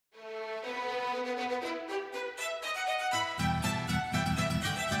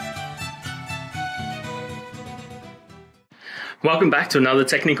Welcome back to another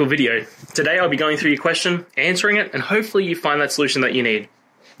technical video. Today I'll be going through your question, answering it, and hopefully you find that solution that you need.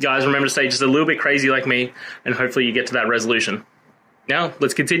 Guys, remember to stay just a little bit crazy like me, and hopefully you get to that resolution. Now,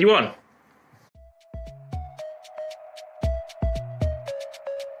 let's continue on.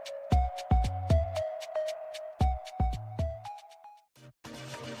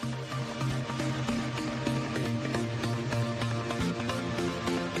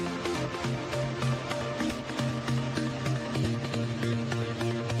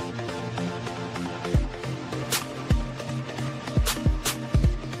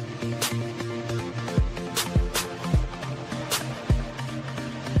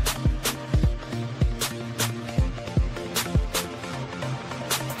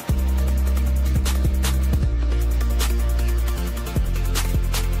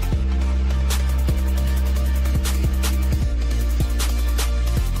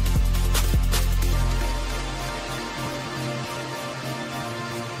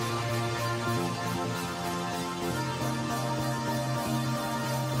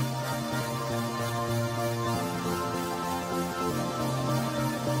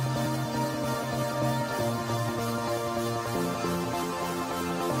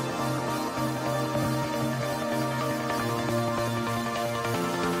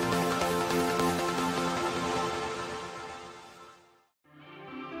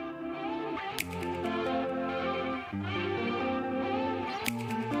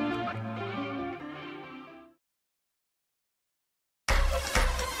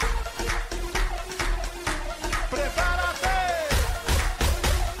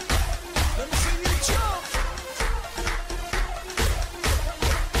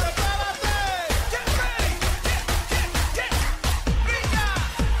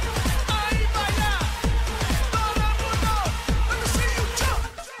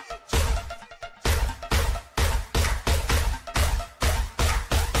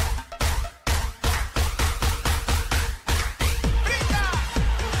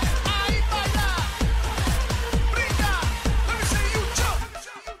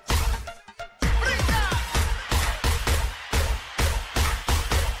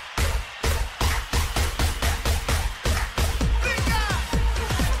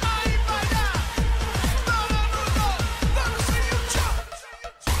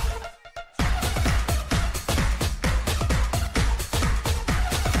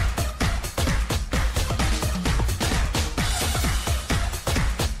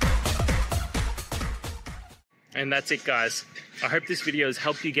 And that's it, guys. I hope this video has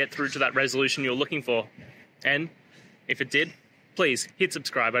helped you get through to that resolution you're looking for. And if it did, please hit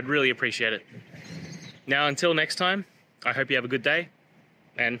subscribe. I'd really appreciate it. Now, until next time, I hope you have a good day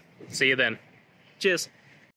and see you then. Cheers.